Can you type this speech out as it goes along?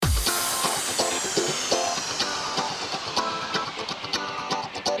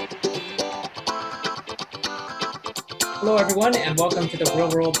Hello, everyone, and welcome to the Real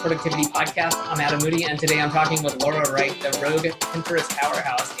World Productivity Podcast. I'm Adam Moody, and today I'm talking with Laura Wright, the Rogue Pinterest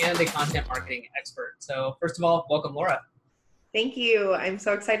powerhouse and a content marketing expert. So first of all, welcome, Laura. Thank you. I'm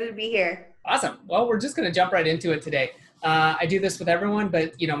so excited to be here. Awesome. Well, we're just going to jump right into it today. I do this with everyone,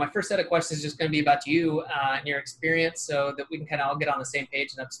 but my first set of questions is just going to be about you and your experience so that we can kind of all get on the same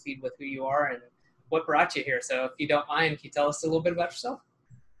page and up to speed with who you are and what brought you here. So if you don't mind, can you tell us a little bit about yourself?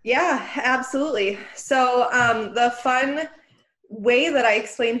 Yeah, absolutely. So the fun way that I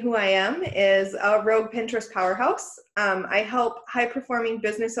explain who I am is a Rogue Pinterest powerhouse. I help high-performing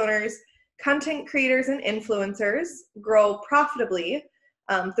business owners, content creators, and influencers grow profitably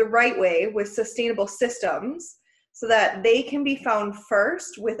the right way with sustainable systems so that they can be found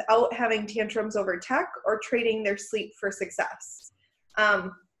first without having tantrums over tech or trading their sleep for success.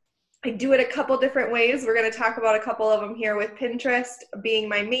 I do it a couple different ways. We're going to talk about a couple of them here, with Pinterest being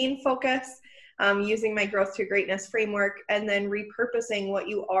my main focus, using my Growth to Greatness framework, and then repurposing what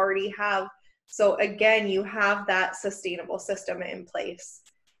you already have. So again, you have that sustainable system in place.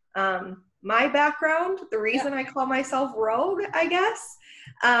 My background, the reason I call myself Rogue, I guess,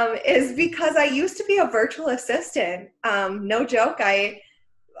 is because I used to be a virtual assistant. No joke.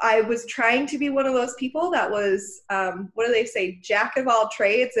 I was trying to be one of those people that was, what do they say, jack of all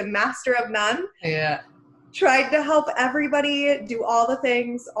trades and master of none. Yeah. Tried to help everybody do all the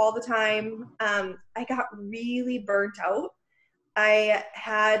things all the time. I got really burnt out. I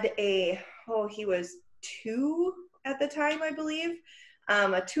had he was 2 at the time, I believe,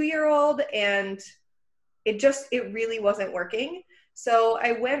 a 2-year-old, and it really wasn't working. So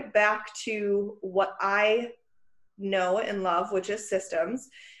I went back to what I know and love, which is systems,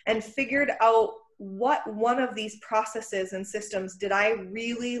 and figured out what one of these processes and systems did I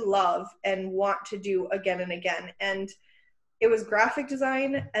really love and want to do again and again. And it was graphic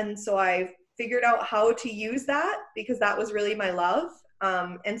design. And so I figured out how to use that because that was really my love,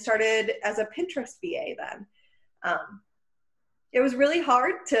 and started as a Pinterest VA then. It was really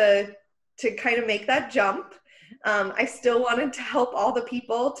hard to kind of make that jump. I still wanted to help all the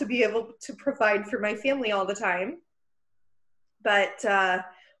people to be able to provide for my family all the time. But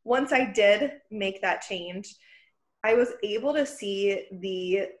once I did make that change, I was able to see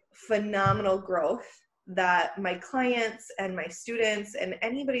the phenomenal growth that my clients and my students and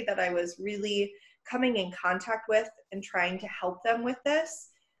anybody that I was really coming in contact with and trying to help them with this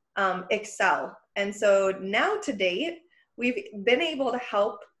excel. And so now to date, we've been able to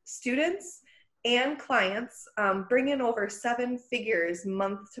help students and clients bring in over 7 figures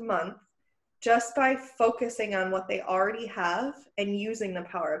month to month, just by focusing on what they already have and using the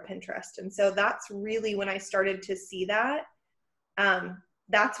power of Pinterest. And so that's really when I started to see that.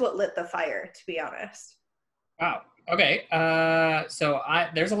 That's what lit the fire, to be honest. Wow. Okay. So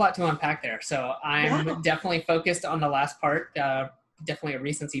there's a lot to unpack there. So I'm definitely focused on the last part. Definitely a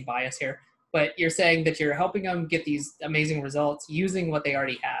recency bias here. But you're saying that you're helping them get these amazing results using what they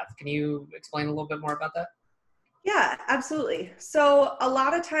already have. Can you explain a little bit more about that? Yeah, absolutely. So a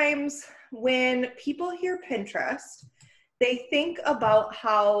lot of times when people hear Pinterest, they think about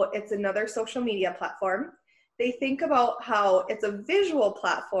how it's another social media platform. They think about how it's a visual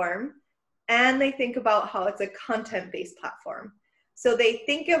platform, and they think about how it's a content-based platform. So they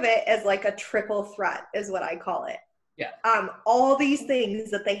think of it as like a triple threat is what I call it. Yeah. All these things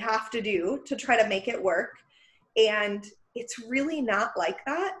that they have to do to try to make it work. And it's really not like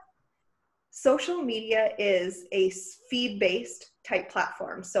that. Social media is a feed-based type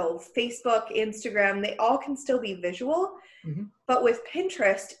platform. So Facebook, Instagram, they all can still be visual, but with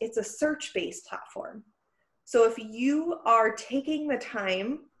Pinterest, it's a search-based platform. So if you are taking the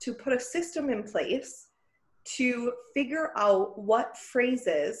time to put a system in place to figure out what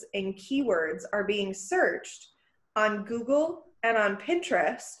phrases and keywords are being searched on Google and on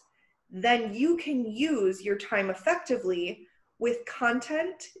Pinterest, then you can use your time effectively with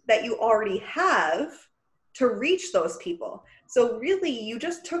content that you already have to reach those people. So really, you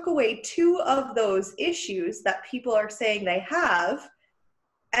just took away 2 of those issues that people are saying they have,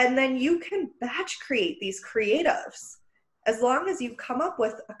 and then you can batch create these creatives. As long as you come up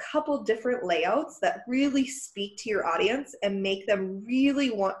with a couple different layouts that really speak to your audience and make them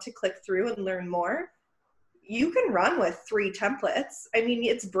really want to click through and learn more, you can run with 3 templates. I mean,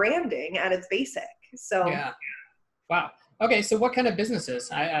 it's branding at its basic. So yeah. Wow. Okay, so what kind of businesses?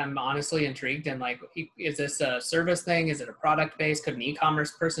 I'm honestly intrigued. And is this a service thing? Is it a product base? Could an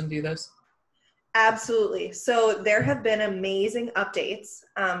e-commerce person do this? Absolutely. So there have been amazing updates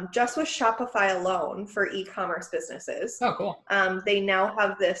just with Shopify alone for e-commerce businesses. Oh, cool. They now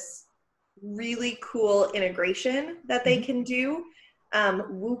have this really cool integration that they can do.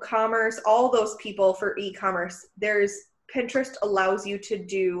 WooCommerce, all those people for e-commerce, there's Pinterest allows you to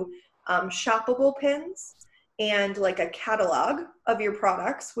do shoppable pins and like a catalog of your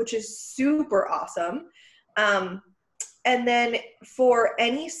products, which is super awesome. And then for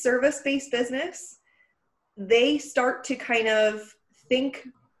any service-based business, they start to kind of think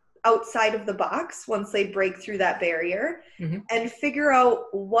outside of the box once they break through that barrier and figure out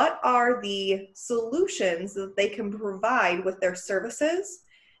what are the solutions that they can provide with their services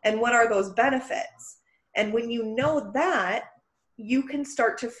and what are those benefits. And when you know that, you can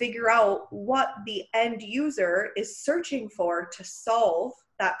start to figure out what the end user is searching for to solve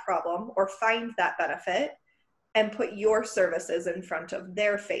that problem or find that benefit, and put your services in front of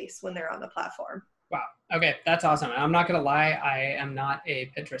their face when they're on the platform. Wow. Okay, that's awesome. I'm not going to lie. I am not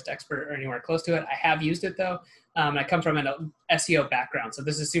a Pinterest expert or anywhere close to it. I have used it though. I come from an SEO background, so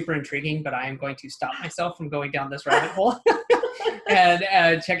this is super intriguing, but I am going to stop myself from going down this rabbit hole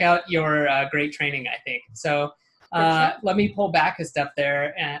and check out your great training, I think. So let me pull back a step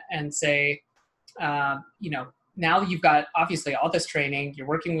there and say, now you've got obviously all this training, you're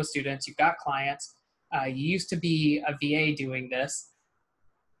working with students, you've got clients, you used to be a VA doing this.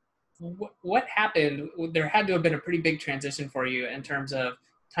 What happened? There had to have been a pretty big transition for you in terms of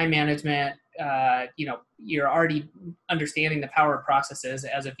time management. You're already understanding the power of processes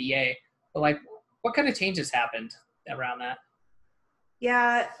as a VA, but like, what kind of changes happened around that?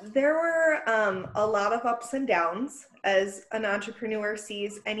 Yeah, there were a lot of ups and downs as an entrepreneur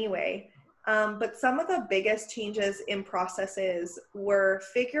sees anyway. But some of the biggest changes in processes were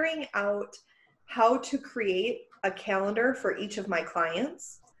figuring out how to create a calendar for each of my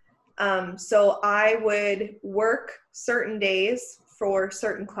clients. So I would work certain days for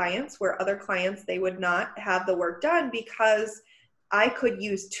certain clients where other clients, they would not have the work done because I could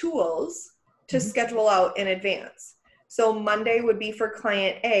use tools to schedule out in advance. So Monday would be for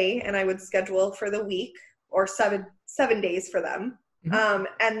client A, and I would schedule for the week or seven days for them.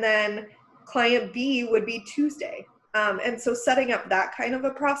 And then client B would be Tuesday. And so setting up that kind of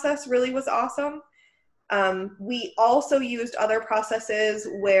a process really was awesome. We also used other processes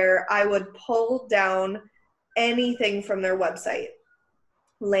where I would pull down anything from their website,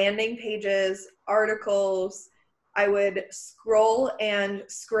 landing pages, articles. I would scroll and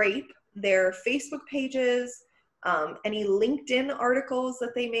scrape their Facebook pages, any LinkedIn articles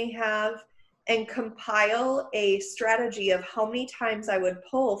that they may have, and compile a strategy of how many times I would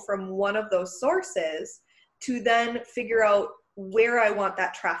pull from one of those sources to then figure out where I want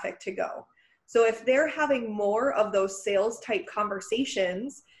that traffic to go. So if they're having more of those sales type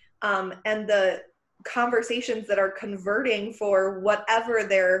conversations, and the conversations that are converting for whatever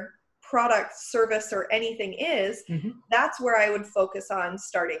their product, service, or anything is, that's where I would focus on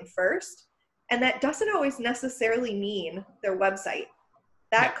starting first. And that doesn't always necessarily mean their website.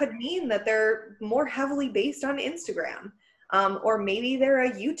 That could mean that they're more heavily based on Instagram, or maybe they're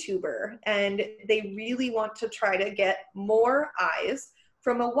a YouTuber and they really want to try to get more eyes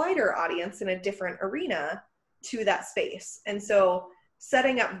from a wider audience in a different arena to that space. And so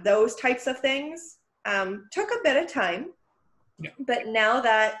setting up those types of things took a bit of time. But now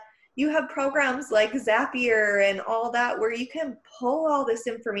that you have programs like Zapier and all that where you can pull all this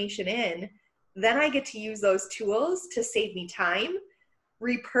information in, then I get to use those tools to save me time,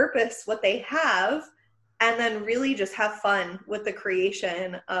 repurpose what they have, and then really just have fun with the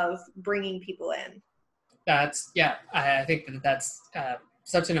creation of bringing people in. I think that's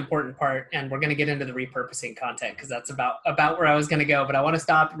such an important part, and we're going to get into the repurposing content because that's about where I was going to go. But I want to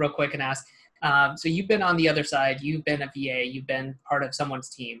stop real quick and ask, so you've been on the other side, you've been a VA, you've been part of someone's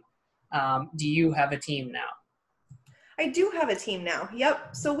team. Do you have a team now? I do have a team now.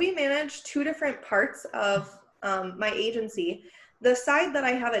 Yep. So we manage two different parts of my agency. The side that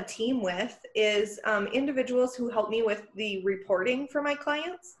I have a team with is individuals who help me with the reporting for my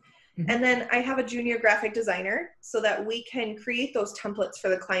clients. And then I have a junior graphic designer so that we can create those templates for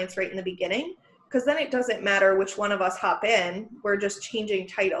the clients right in the beginning, because then it doesn't matter which one of us hop in. We're just changing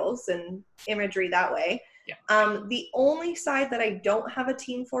titles and imagery that way. The only side that I don't have a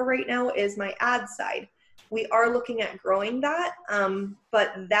team for right now is my ad side. We are looking at growing that,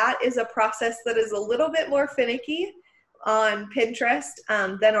 but that is a process that is a little bit more finicky on Pinterest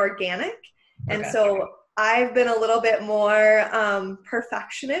than organic. And so I've been a little bit more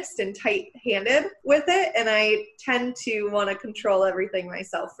perfectionist and tight-handed with it, and I tend to want to control everything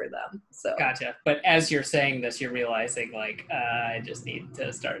myself for them. So Gotcha. But as you're saying this, you're realizing like I just need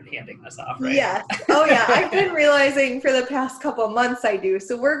to start handing this off, right? Yes. Oh yeah. I've been realizing for the past couple of months I do.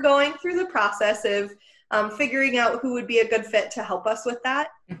 So we're going through the process of figuring out who would be a good fit to help us with that.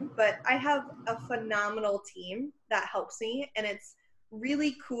 But I have a phenomenal team that helps me, and it's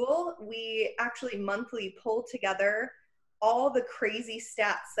really cool. We actually monthly pull together all the crazy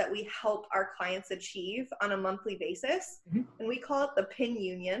stats that we help our clients achieve on a monthly basis. Mm-hmm. And we call it the Pin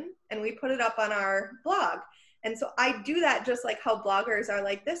Union, and we put it up on our blog. And so I do that just like how bloggers are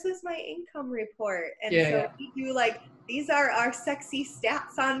like, this is my income report. And we do like, these are our sexy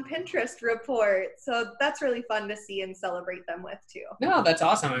stats on Pinterest report. So that's really fun to see and celebrate them with too. No, that's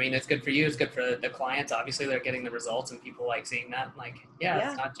awesome. I mean, it's good for you. It's good for the clients. Obviously, they're getting the results and people like seeing that. Like,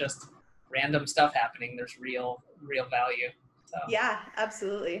 it's not just random stuff happening. There's real value. So. Yeah,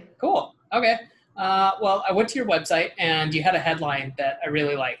 absolutely. Cool. Okay. Well, I went to your website and you had a headline that I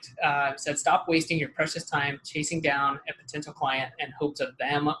really liked. It said, "Stop wasting your precious time chasing down a potential client in hopes of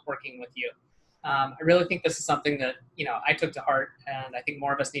them working with you." I really think this is something that, I took to heart, and I think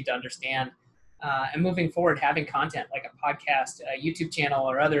more of us need to understand. And moving forward, having content like a podcast, a YouTube channel,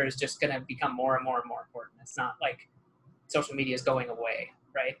 or other is just going to become more and more and more important. It's not like social media is going away,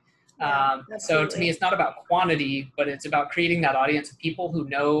 right? So to me, it's not about quantity, but it's about creating that audience of people who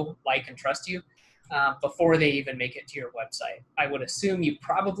know, like, and trust you before they even make it to your website. I would assume you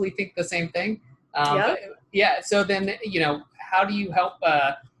probably think the same thing. So then, how do you help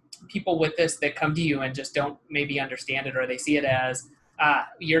people with this that come to you and just don't maybe understand it, or they see it as,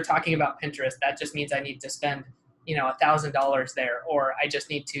 you're talking about Pinterest, that just means I need to spend, $1,000 there, or I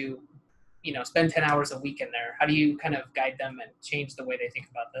just need to, spend 10 hours a week in there. How do you kind of guide them and change the way they think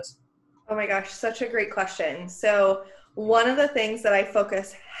about this? Oh my gosh, such a great question. So one of the things that I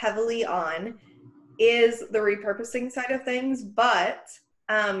focus heavily on is the repurposing side of things, but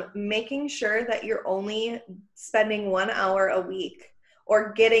making sure that you're only spending 1 hour a week,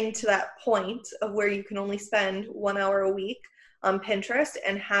 or getting to that point of where you can only spend 1 hour a week on Pinterest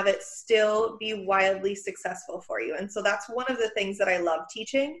and have it still be wildly successful for you. And so that's one of the things that I love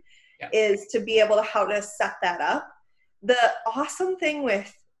teaching, is to be able to how to set that up. The awesome thing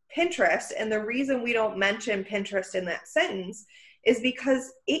with Pinterest, and the reason we don't mention Pinterest in that sentence, is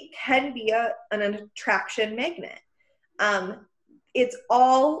because it can be an attraction magnet. It's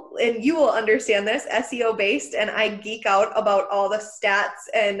all, and you will understand this, SEO based, and I geek out about all the stats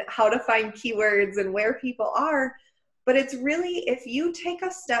and how to find keywords and where people are. But it's really, if you take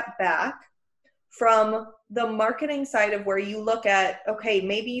a step back from the marketing side of where you look at, okay,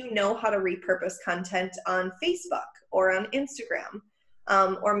 maybe you know how to repurpose content on Facebook or on Instagram,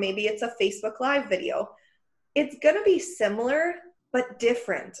 or maybe it's a Facebook Live video. It's going to be similar, but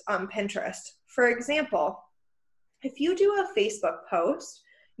different on Pinterest. For example, if you do a Facebook post,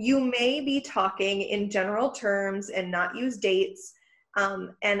 you may be talking in general terms and not use dates,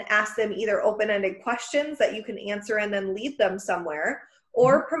 and ask them either open-ended questions that you can answer and then lead them somewhere,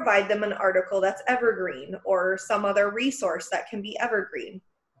 or provide them an article that's evergreen or some other resource that can be evergreen.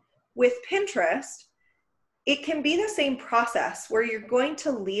 With Pinterest, it can be the same process where you're going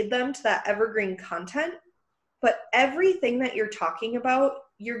to lead them to that evergreen content, but everything that you're talking about,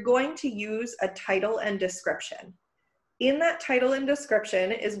 you're going to use a title and description. In that title and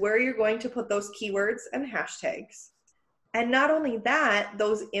description is where you're going to put those keywords and hashtags. And not only that,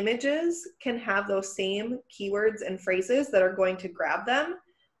 those images can have those same keywords and phrases that are going to grab them,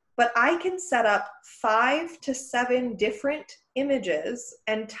 but I can set up 5 to 7 different images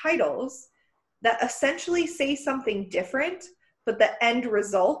and titles that essentially say something different, but the end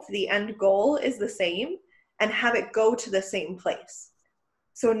result, the end goal is the same, and have it go to the same place.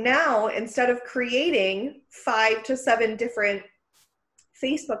 So now, instead of creating 5 to 7 different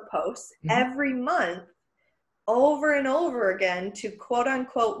Facebook posts every month, over and over again to quote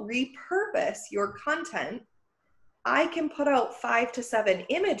unquote repurpose your content, I can put out 5 to 7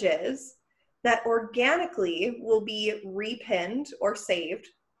 images that organically will be repinned or saved.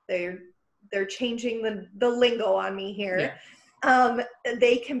 They're changing the lingo on me here. Yeah.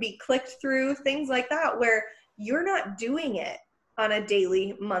 They can be clicked through, things like that, where you're not doing it on a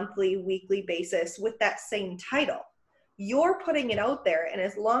daily, monthly, weekly basis with that same title. You're putting it out there, and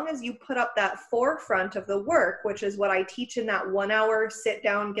as long as you put up that forefront of the work, which is what I teach in that 1 hour sit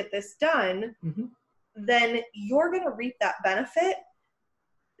down, get this done, then you're going to reap that benefit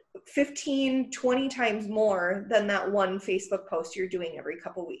 15, 20 times more than that one Facebook post you're doing every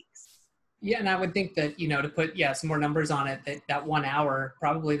couple weeks. Yeah, and I would think that, to put, some more numbers on it, that 1 hour,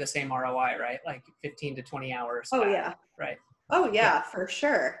 probably the same ROI, right? Like 15 to 20 hours. Oh, yeah. Right. Oh, yeah, for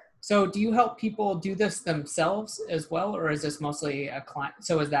sure. So do you help people do this themselves as well, or is this mostly a client?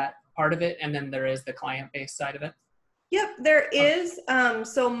 So is that part of it, and then there is the client-based side of it? Yep, there is.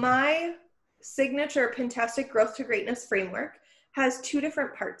 So my signature Pintastic Growth to Greatness framework has 2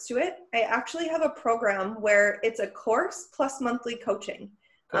 different parts to it. I actually have a program where it's a course plus monthly coaching.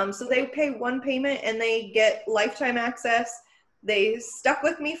 Cool. So they pay one payment and they get lifetime access. they stuck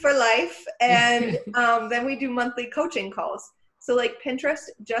with me for life. And then we do monthly coaching calls. So like Pinterest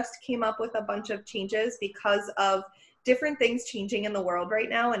just came up with a bunch of changes because of different things changing in the world right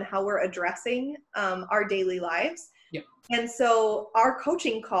now and how we're addressing our daily lives. Yep. And so our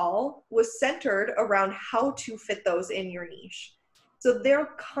coaching call was centered around how to fit those in your niche. So they're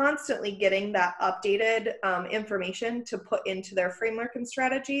constantly getting that updated information to put into their framework and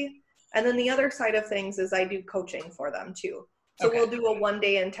strategy. And then the other side of things is I do coaching for them too. So we'll do a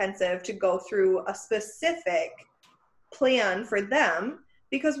 1-day intensive to go through a specific plan for them,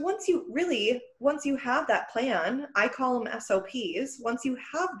 because once you have that plan, I call them SOPs. Once you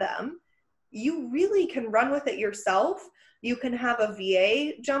have them, you really can run with it yourself. You can have a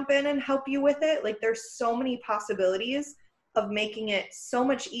VA jump in and help you with it. Like there's so many possibilities of making it so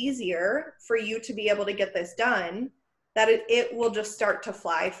much easier for you to be able to get this done that it will just start to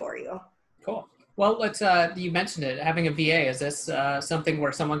fly for you. Cool. Well, let's, you mentioned it, having a VA. Is this something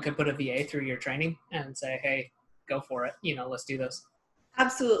where someone could put a VA through your training and say, hey, go for it, let's do this?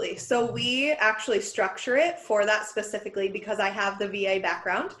 Absolutely. So we actually structure it for that specifically because I have the VA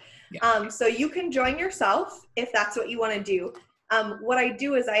background. Yeah. So you can join yourself if that's what you want to do. What I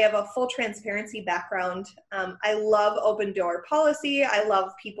do is I have a full transparency background. I love open door policy. I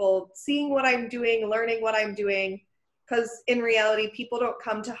love people seeing what I'm doing, learning what I'm doing, because in reality, people don't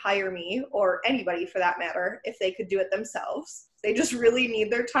come to hire me or anybody for that matter if they could do it themselves. They just really need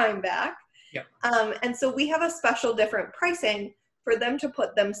their time back. Yep. And so we have a special different pricing for them to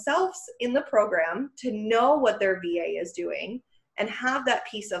put themselves in the program, to know what their VA is doing and have that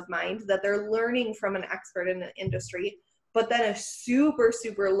peace of mind that they're learning from an expert in the industry, but then a super,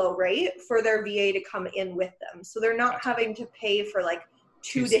 super low rate for their VA to come in with them. So they're not having to pay for like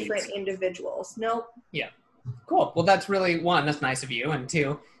two different individuals. Nope. Yeah. Cool. Well, that's really, one, that's nice of you. And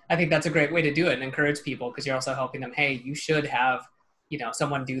two, I think that's a great way to do it and encourage people, because you're also helping them, hey, you should have,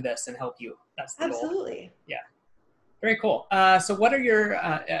 someone do this and help you. That's the goal. Absolutely. Yeah. Very cool. So what are your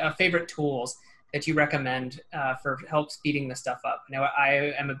favorite tools that you recommend for help speeding this stuff up? Now,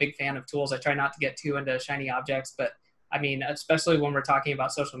 I am a big fan of tools. I try not to get too into shiny objects, but I mean, especially when we're talking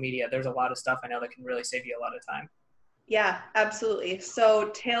about social media, there's a lot of stuff I know that can really save you a lot of time. Yeah, absolutely. So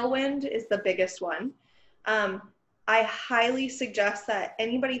Tailwind is the biggest one. I highly suggest that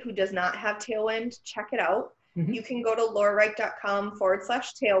anybody who does not have Tailwind, check it out. Mm-hmm. You can go to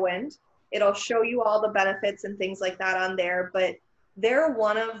laurareich.com/Tailwind. It'll show you all the benefits and things like that on there, but they're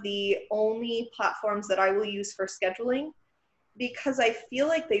one of the only platforms that I will use for scheduling because I feel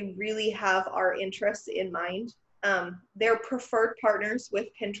like they really have our interests in mind. They're preferred partners with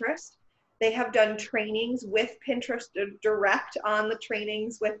Pinterest. They have done trainings with Pinterest direct on the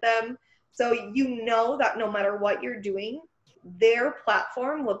trainings with them. So you know that no matter what you're doing, their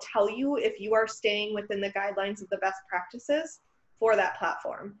platform will tell you if you are staying within the guidelines of the best practices for that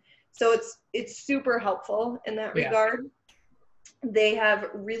platform. So it's super helpful in that regard. They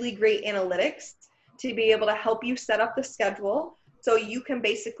have really great analytics to be able to help you set up the schedule. So you can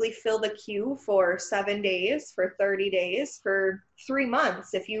basically fill the queue for 7 days, for 30 days, for 3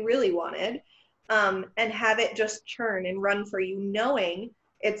 months if you really wanted, and have it just churn and run for you, knowing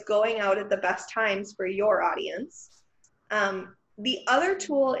it's going out at the best times for your audience. The other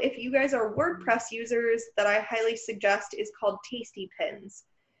tool, if you guys are WordPress users, that I highly suggest is called Tasty Pins.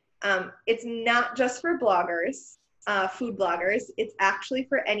 It's not just for bloggers, food bloggers. It's actually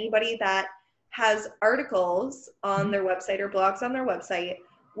for anybody that has articles on their website or blogs on their website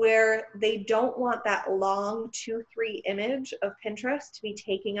where they don't want that long 2-3 image of Pinterest to be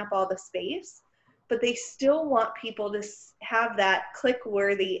taking up all the space, but they still want people to have that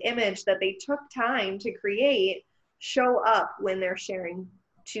click-worthy image that they took time to create show up when they're sharing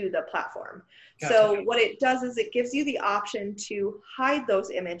to the platform. Gotcha. So what it does is it gives you the option to hide those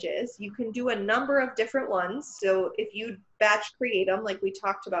images. You can do a number of different ones. So if you batch create them, like we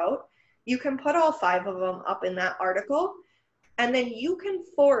talked about, you can put all 5 of them up in that article, and then you can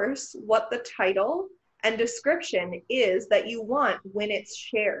force what the title and description is that you want when it's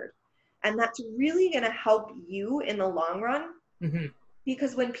shared. And that's really going to help you in the long run,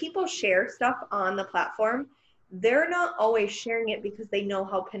 because when people share stuff on the platform, they're not always sharing it because they know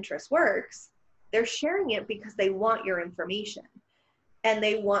how Pinterest works. They're sharing it because they want your information and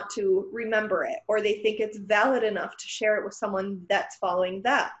they want to remember it, or they think it's valid enough to share it with someone that's following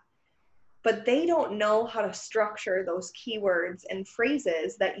that. But they don't know how to structure those keywords and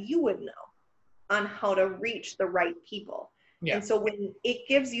phrases that you would know on how to reach the right people. Yeah. And so when it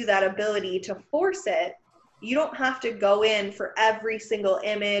gives you that ability to force it, you don't have to go in for every single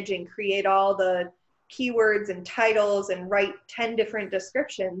image and create all the keywords and titles and write 10 different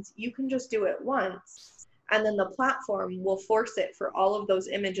descriptions. You can just do it once. and then the platform will force it for all of those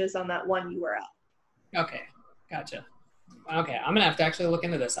images on that one URL. Okay, gotcha. Okay, I'm gonna have to actually look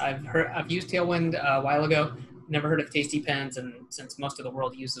into this. I've used Tailwind a while ago. Never heard of Tasty Pens, and since most of the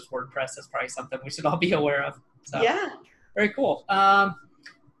world uses WordPress, that's probably something we should all be aware of. So, Yeah. very cool.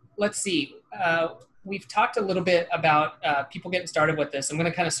 Let's see. We've talked a little bit about people getting started with this. I'm going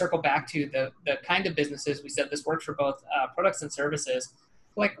to kind of circle back to the kind of businesses. We said this works for both products and services.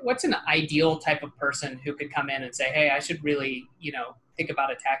 Like, what's an ideal type of person who could come in and say, hey, I should really, think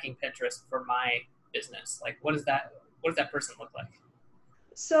about attacking Pinterest for my business? Like, what does that person look like?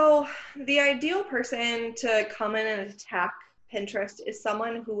 So the ideal person to come in and attack Pinterest is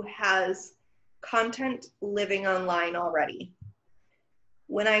someone who has content living online already.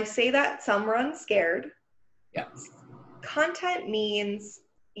 When I say that, some run scared. Yeah. Content means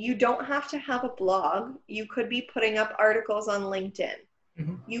you don't have to have a blog. You could be putting up articles on LinkedIn.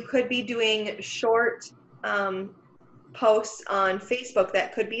 Mm-hmm. You could be doing short posts on Facebook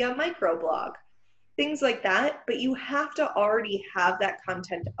that could be a microblog, things like that. But you have to already have that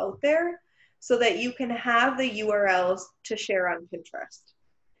content out there so that you can have the URLs to share on Pinterest.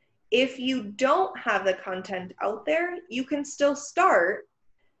 If you don't have the content out there, you can still start.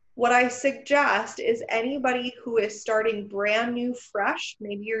 What I suggest is anybody who is starting brand new, fresh,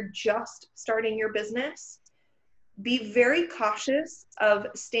 maybe you're just starting your business, be very cautious of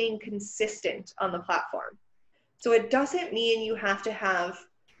staying consistent on the platform. So it doesn't mean you have to have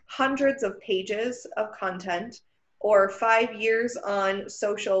hundreds of pages of content or 5 years on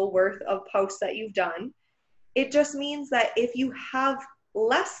social worth of posts that you've done. It just means that if you have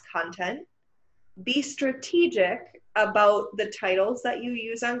less content, be strategic about the titles that you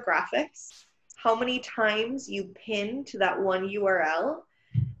use on graphics, how many times you pin to that one URL,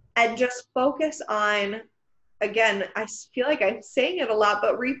 and just focus on, again, I feel like I'm saying it a lot,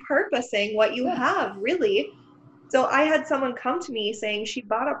 but repurposing what you have, really. So I had someone come to me saying she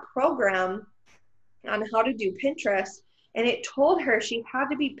bought a program on how to do Pinterest, and it told her she had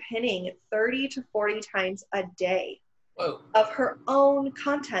to be pinning 30 to 40 times a day. Whoa. Of her own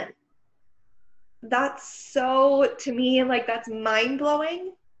content. That's so, to me, like, that's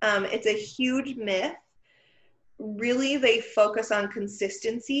mind-blowing. It's a huge myth. Really, they focus on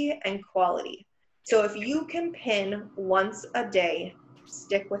consistency and quality. So if you can pin once a day,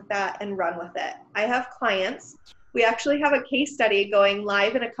 stick with that and run with it. I have clients. We actually have a case study going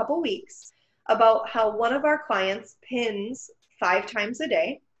live in a couple weeks about how one of our clients pins 5 times a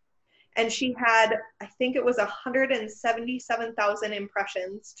day. And she had, I think it was 177,000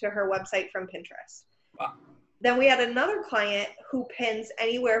 impressions to her website from Pinterest. Wow. Then we had another client who pins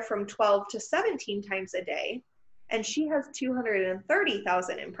anywhere from 12 to 17 times a day, and she has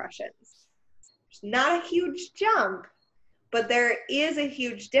 230,000 impressions. It's not a huge jump, but there is a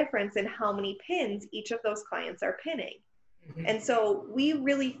huge difference in how many pins each of those clients are pinning. Mm-hmm. And so we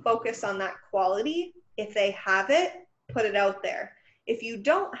really focus on that quality. If they have it, put it out there. If you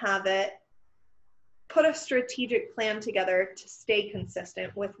don't have it, put a strategic plan together to stay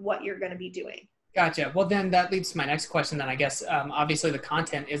consistent with what you're going to be doing. Gotcha. Well, then that leads to my next question then, I guess. Obviously, the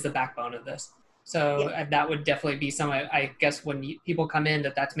content is the backbone of this. So yeah. That would definitely be I guess when people come in,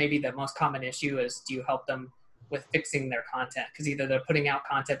 that's maybe the most common issue is, do you help them with fixing their content? Because either they're putting out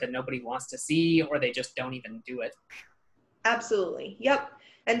content that nobody wants to see, or they just don't even do it. Absolutely. Yep.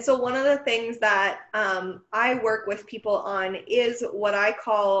 And so one of the things that I work with people on is what I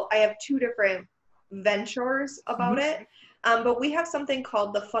have 2 different ventures about mm-hmm. it. But we have something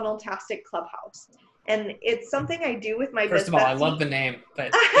called the Funneltastic Clubhouse. And it's something I do with my business. First of all, I love the name.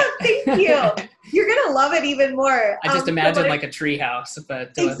 But Thank you. You're going to love it even more. I just imagine like a tree house.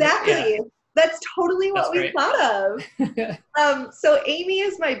 But exactly. Yeah. That's totally what we thought of. So Amy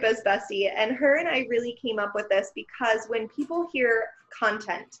is my biz bestie, and her and I really came up with this because when people hear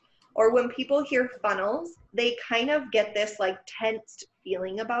content or when people hear funnels, they kind of get this like tensed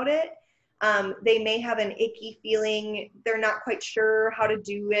feeling about it. They may have an icky feeling. They're not quite sure how to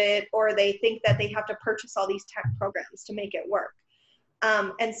do it, or they think that they have to purchase all these tech programs to make it work.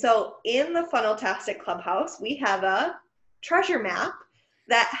 And so in the Funneltastic Clubhouse, we have a treasure map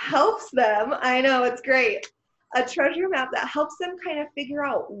that helps them. I know, it's great. A treasure map that helps them kind of figure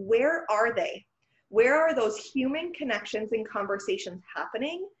out, where are they? Where are those human connections and conversations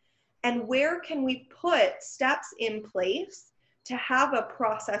happening? And where can we put steps in place to have a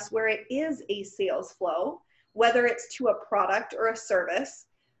process where it is a sales flow, whether it's to a product or a service.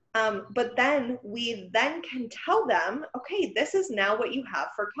 But then we then can tell them, okay, this is now what you have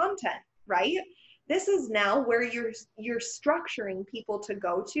for content, right? This is now where you're structuring people to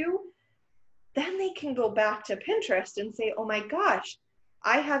go to. Then they can go back to Pinterest and say, oh my gosh,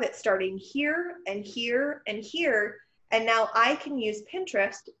 I have it starting here and here and here. And now I can use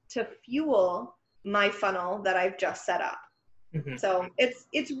Pinterest to fuel my funnel that I've just set up. Mm-hmm. So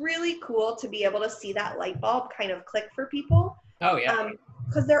it's really cool to be able to see that light bulb kind of click for people. Oh, yeah.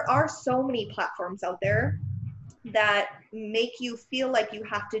 Because there are so many platforms out there that make you feel like you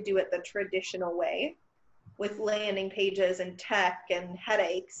have to do it the traditional way, with landing pages and tech and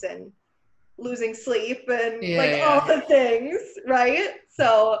headaches and losing sleep and all the things, right?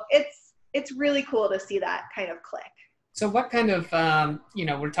 So it's really cool to see that kind of click. So what kind of,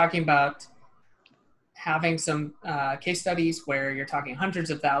 we're talking about having some case studies where you're talking hundreds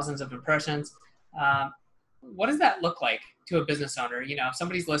of thousands of impressions. What does that look like to a business owner? You know, if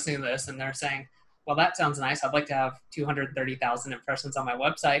somebody's listening to this and they're saying, well, that sounds nice. I'd like to have 230,000 impressions on my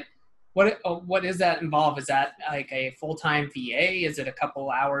website. What does that involve? Is that like a full-time VA? Is it a couple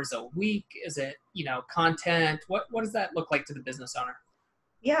hours a week? Is it, content? What does that look like to the business owner?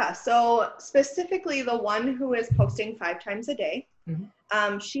 Yeah, so specifically the one who is posting 5 times a day,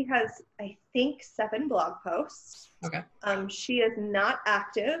 she has, I think, 7 blog posts. Okay. She is not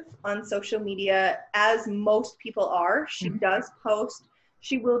active on social media as most people are. She does post.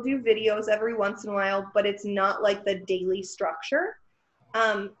 She will do videos every once in a while, but it's not like the daily structure.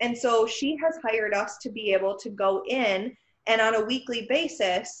 And so she has hired us to be able to go in and on a weekly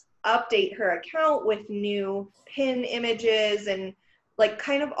basis, update her account with new pin images and like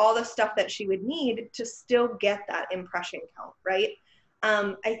kind of all the stuff that she would need to still get that impression count, right?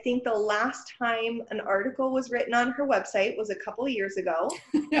 I think the last time an article was written on her website was a couple of years ago,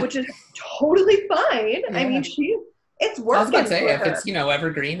 which is totally fine. Yeah. I mean, it's working. I was about to say, if it's,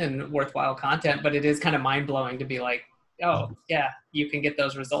 evergreen and worthwhile content, but it is kind of mind-blowing to be like, oh, yeah, you can get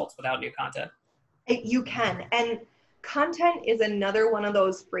those results without new content. You can. And content is another one of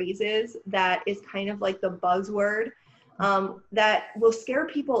those phrases that is kind of like the buzzword that will scare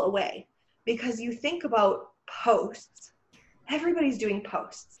people away, because you think about posts. Everybody's doing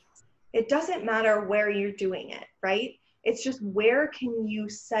posts. It doesn't matter where you're doing it, right? It's just, where can you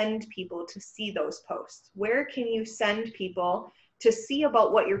send people to see those posts? Where can you send people to see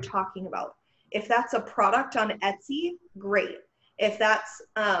about what you're talking about? If that's a product on Etsy, great. If that's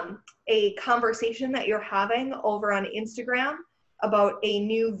a conversation that you're having over on Instagram about a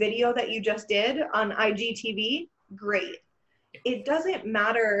new video that you just did on IGTV, great. It doesn't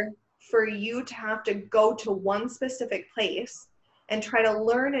matter for you to have to go to one specific place and try to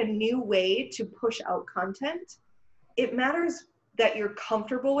learn a new way to push out content. It matters that you're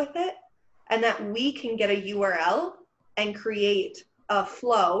comfortable with it and that we can get a URL and create a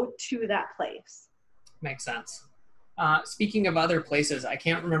flow to that place. Makes sense. Speaking of other places, I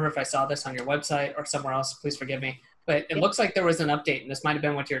can't remember if I saw this on your website or somewhere else, please forgive me, but it looks like there was an update, and this might have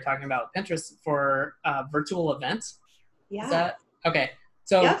been what you were talking about, Pinterest, for virtual events. Yeah. Is that okay?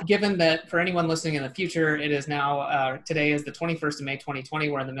 So given that for anyone listening in the future, it is now, today is the 21st of May, 2020.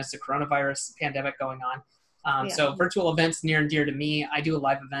 We're in the midst of coronavirus pandemic going on. So virtual events near and dear to me. I do a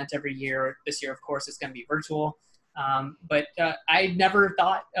live event every year. This year, of course, it's going to be virtual. But I never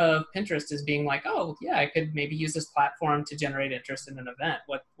thought of Pinterest as being like, oh, yeah, I could maybe use this platform to generate interest in an event.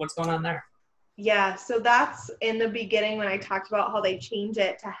 What's going on there? Yeah, so that's in the beginning when I talked about how they change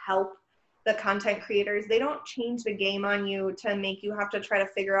it to help the content creators. They don't change the game on you to make you have to try to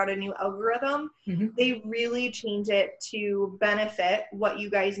figure out a new algorithm. They really change it to benefit what you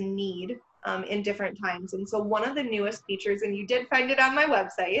guys need in different times. And so one of the newest features, and you did find it on my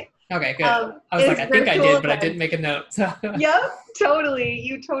website. Okay, good. I was like, I think I did, but I didn't make a note. So. Yep, totally.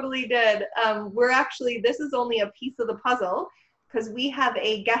 You totally did. This is only a piece of the puzzle, because we have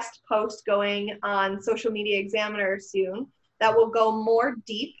a guest post going on Social Media Examiner soon that will go more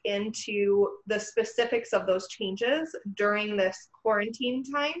deep into the specifics of those changes during this quarantine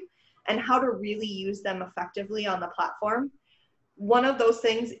time and how to really use them effectively on the platform. One of those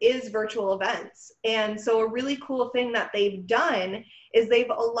things is virtual events. And so a really cool thing that they've done is they've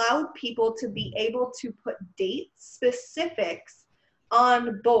allowed people to be able to put date specifics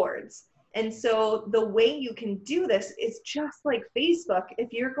on boards. And so the way you can do this is just like Facebook.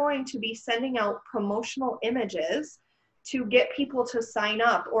 If you're going to be sending out promotional images to get people to sign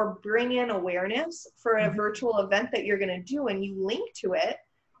up or bring in awareness for a virtual event that you're going to do, and you link to it,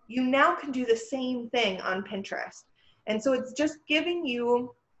 you now can do the same thing on Pinterest. And so it's just giving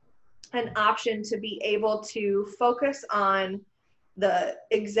you an option to be able to focus on the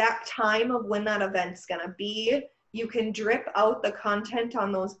exact time of when that event's going to be. You can drip out the content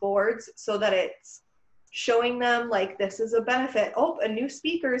on those boards so that it's showing them like, this is a benefit. Oh, a new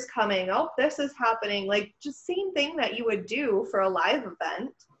speaker is coming. Oh, this is happening. Like, just same thing that you would do for a live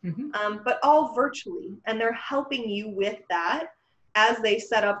event, but all virtually. And they're helping you with that as they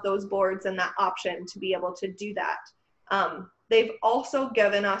set up those boards and that option to be able to do that. They've also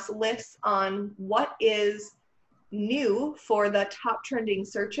given us lists on what is new for the top trending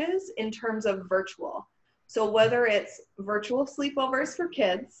searches in terms of virtual. So whether it's virtual sleepovers for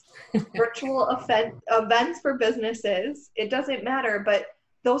kids, virtual events for businesses, it doesn't matter, but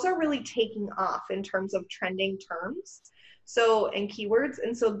those are really taking off in terms of trending terms. So, and keywords.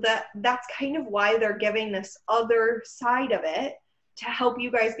 And so that's kind of why they're giving this other side of it to help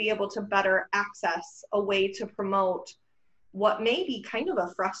you guys be able to better access a way to promote what may be kind of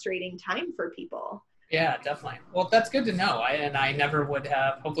a frustrating time for people. Yeah, definitely. Well, that's good to know. I never would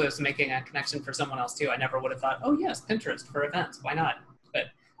have, hopefully I was making a connection for someone else too. I never would have thought, oh yes, Pinterest for events. Why not? But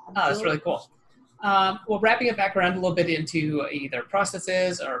that's really cool. Well, wrapping it back around a little bit into either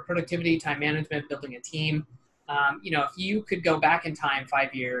processes or productivity, time management, building a team. If you could go back in time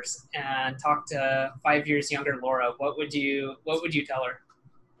 5 years and talk to 5 years younger Laura, what would you tell her?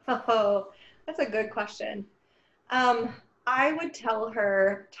 Oh, that's a good question. I would tell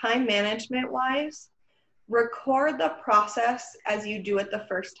her, time management wise, record the process as you do it the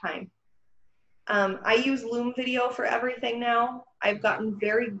first time. I use Loom Video for everything now. I've gotten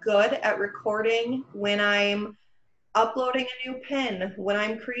very good at recording when I'm uploading a new pin, when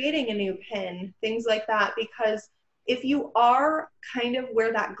I'm creating a new pin, things like that, because if you are kind of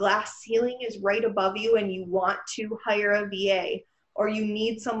where that glass ceiling is right above you and you want to hire a VA or you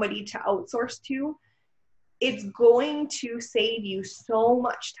need somebody to outsource to, it's going to save you so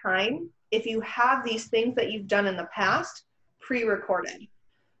much time if you have these things that you've done in the past pre-recorded.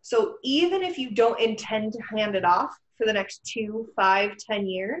 So even if you don't intend to hand it off for the next 2, 5, 10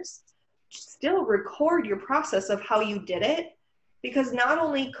 years, still record your process of how you did it, because not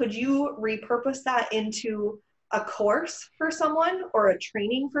only could you repurpose that into a course for someone or a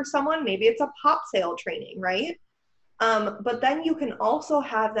training for someone, maybe it's a pop sale training, right? But then you can also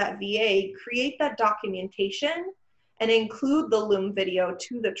have that VA create that documentation and include the Loom video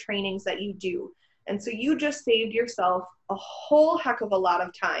to the trainings that you do. And so you just saved yourself a whole heck of a lot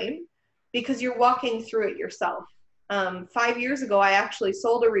of time because you're walking through it yourself. 5 years ago, I actually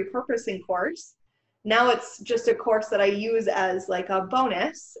sold a repurposing course. Now it's just a course that I use as like a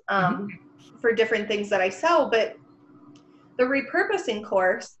bonus for different things that I sell. But the repurposing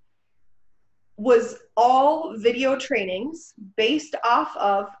course was all video trainings based off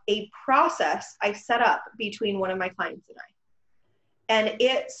of a process I set up between one of my clients and I. And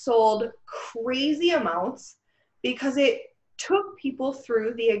it sold crazy amounts because it took people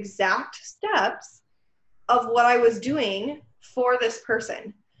through the exact steps of what I was doing for this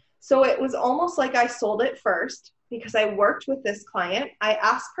person. So it was almost like I sold it first because I worked with this client. I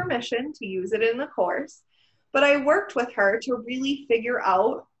asked permission to use it in the course, but I worked with her to really figure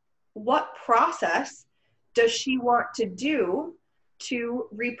out what process does she want to do to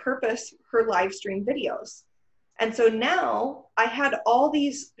repurpose her live stream videos. And so now I had all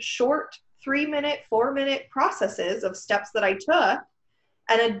these short 3-minute, 4-minute processes of steps that I took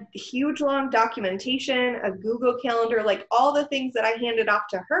and a huge long documentation, a Google Calendar, like all the things that I handed off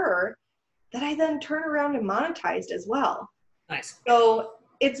to her that I then turn around and monetized as well. Nice. So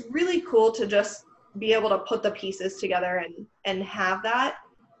it's really cool to just be able to put the pieces together and have that.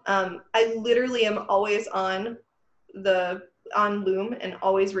 I literally am always on Loom and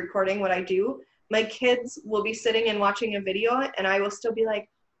always recording what I do. My kids will be sitting and watching a video and I will still be like,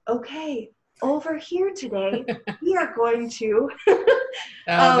 okay, over here today, we are going to.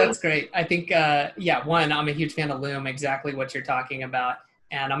 That's great. I think, one, I'm a huge fan of Loom, exactly what you're talking about.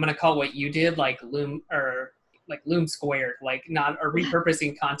 And I'm going to call what you did like Loom or like Loom squared, like not or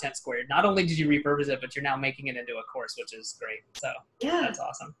repurposing content squared. Not only did you repurpose it, but you're now making it into a course, which is great. So yeah, that's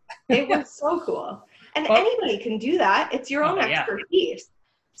awesome. It was so cool. And anybody can do that. It's your own expertise.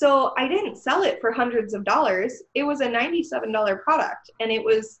 So I didn't sell it for hundreds of dollars. It was a $97 product. And it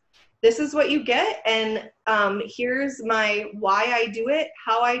was, this is what you get. And here's my why I do it,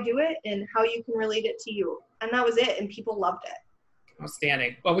 how I do it, and how you can relate it to you. And that was it. And people loved it.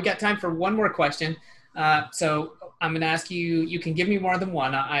 Outstanding. Well, we got time for one more question. So I'm going to ask you, you can give me more than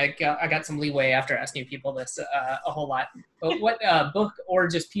one. I got some leeway after asking people this a whole lot. But what book or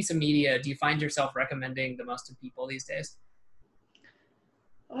just piece of media do you find yourself recommending the most to people these days?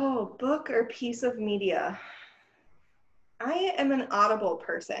 Oh, book or piece of media. I am an Audible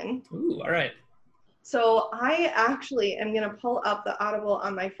person. Ooh, all right. So I actually am going to pull up the Audible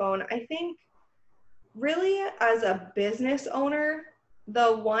on my phone. I think really as a business owner,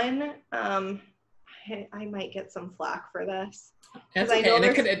 the one, I might get some flack for this. That's okay. And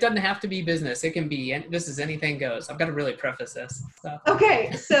it doesn't have to be business. It can be, this is anything goes. I've got to really preface this. So.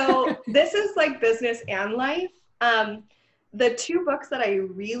 Okay. So this is like business and life. the two books that I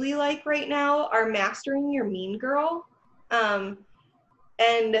really like right now are Mastering Your Mean Girl, and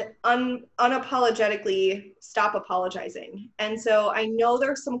Unapologetically Stop Apologizing. And so I know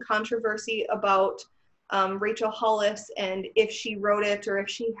there's some controversy about Rachel Hollis and if she wrote it or if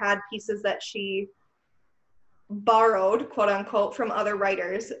she had pieces that she borrowed, quote unquote, from other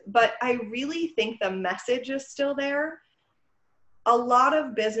writers. But I really think the message is still there. A lot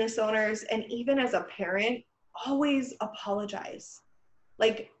of business owners, and even as a parent, always apologize.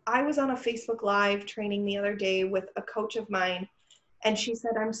 Like, I was on a Facebook Live training the other day with a coach of mine, and she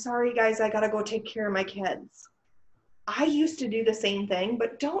said, I'm sorry, guys, I got to go take care of my kids. I used to do the same thing,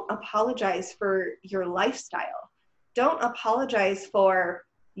 but don't apologize for your lifestyle. Don't apologize for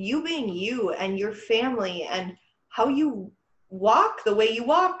you being you and your family and how you walk the way you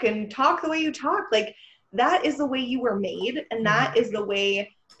walk and talk the way you talk. Like, that is the way you were made, and that is the way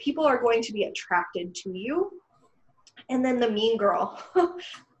people are going to be attracted to you. And then the mean girl.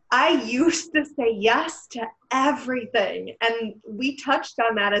 I used to say yes to everything. And we touched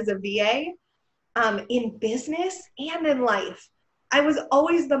on that as a VA in business and in life. I was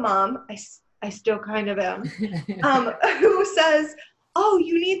always the mom, I still kind of am, who says, oh,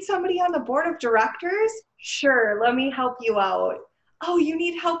 you need somebody on the board of directors? Sure, let me help you out. Oh, you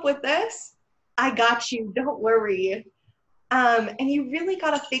need help with this? I got you, don't worry. And you really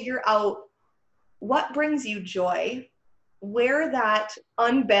got to figure out what brings you joy, where that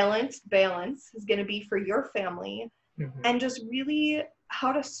unbalanced balance is going to be for your family, and just really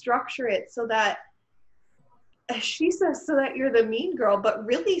how to structure it so that, she says, so that you're the mean girl, but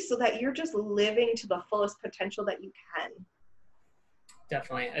really so that you're just living to the fullest potential that you can.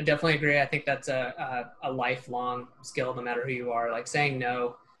 Definitely. I definitely agree. I think that's a lifelong skill, no matter who you are. Like, saying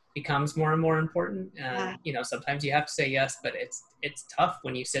no becomes more and more important. You know, sometimes you have to say yes, but it's tough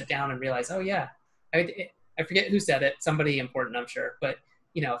when you sit down and realize, oh yeah, I forget who said it, somebody important, I'm sure. But,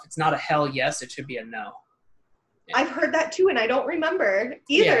 you know, if it's not a hell yes, it should be a no. Yeah. I've heard that too, and I don't remember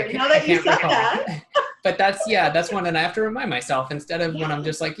either, now that you said that. But that's one that I have to remind myself, instead of when I'm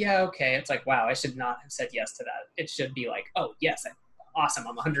just like, yeah, okay. It's like, wow, I should not have said yes to that. It should be like, oh, yes, awesome,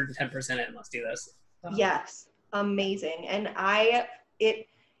 I'm 110% in, let's do this. Yes, amazing. And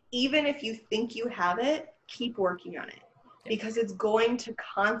even if you think you have it, keep working on it, because it's going to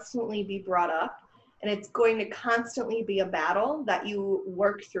constantly be brought up. And it's going to constantly be a battle that you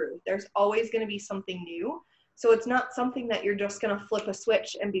work through. There's always going to be something new. So it's not something that you're just going to flip a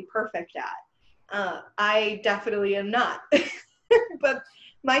switch and be perfect at. I definitely am not. But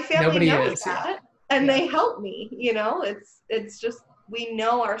my family knows that. And they help me, you know. It's just, we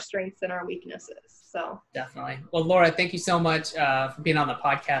know our strengths and our weaknesses. So definitely. Well, Laura, thank you so much for being on the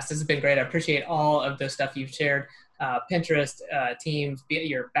podcast. This has been great. I appreciate all of the stuff you've shared. Pinterest, teams,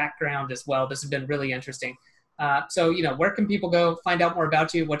 your background as well. This has been really interesting. So, you know, where can people go find out more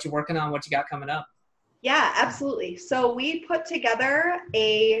about you, what you're working on, what you got coming up? Yeah, absolutely. So we put together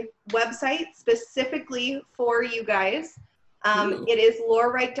a website specifically for you guys. It is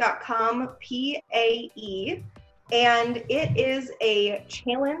laurawright.com, PAE, and it is a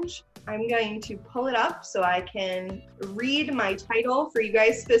challenge. I'm going to pull it up so I can read my title for you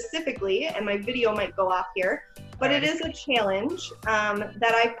guys specifically, and my video might go off here. But it is a challenge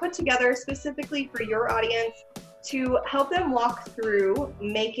that I put together specifically for your audience to help them walk through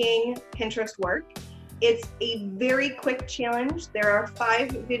making Pinterest work. It's a very quick challenge. There are 5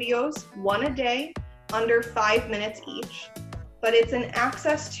 videos, one a day, under 5 minutes each. But it's an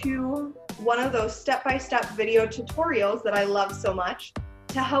access to one of those step-by-step video tutorials that I love so much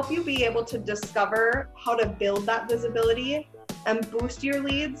to help you be able to discover how to build that visibility and boost your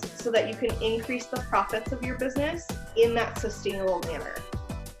leads so that you can increase the profits of your business in that sustainable manner.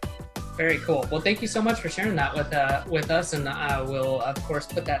 Very cool. Well, thank you so much for sharing that with us, and I will, of course,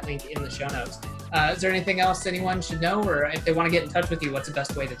 put that link in the show notes. Is there anything else anyone should know, or if they want to get in touch with you, what's the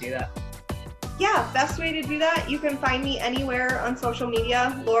best way to do that? Yeah, best way to do that, you can find me anywhere on social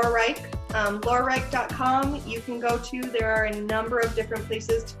media, Laura Reich. LauraReich.com you can go to. There are a number of different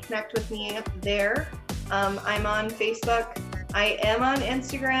places to connect with me there. I'm on Facebook. I am on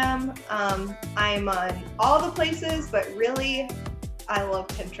Instagram. I'm on all the places, but really, I love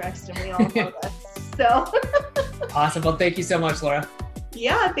Pinterest, and we all know this. So awesome. Well, thank you so much, Laura.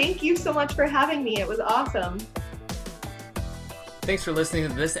 Yeah, thank you so much for having me. It was awesome. Thanks for listening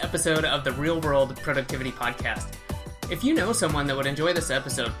to this episode of the Real World Productivity Podcast. If you know someone that would enjoy this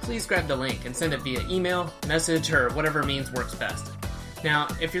episode, please grab the link and send it via email, message, or whatever means works best. Now,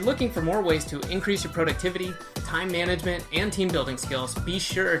 if you're looking for more ways to increase your productivity, time management, and team building skills, be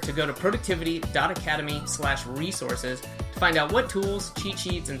sure to go to productivity.academy/resources to find out what tools, cheat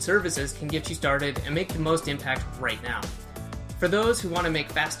sheets, and services can get you started and make the most impact right now. For those who want to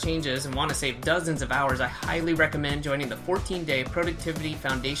make fast changes and want to save dozens of hours, I highly recommend joining the 14-day Productivity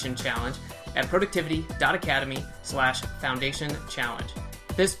Foundation Challenge at productivity.academy/foundation challenge.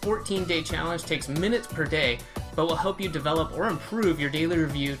 This 14-day challenge takes minutes per day, but will help you develop or improve your daily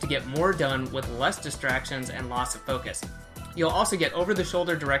review to get more done with less distractions and loss of focus. You'll also get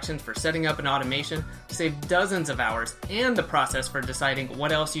over-the-shoulder directions for setting up an automation to save dozens of hours and the process for deciding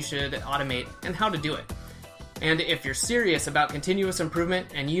what else you should automate and how to do it. And if you're serious about continuous improvement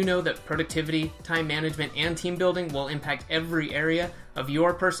and you know that productivity, time management, and team building will impact every area of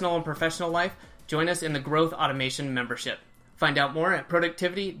your personal and professional life, join us in the Growth Automation membership. Find out more at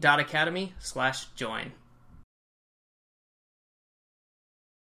productivity.academy/join.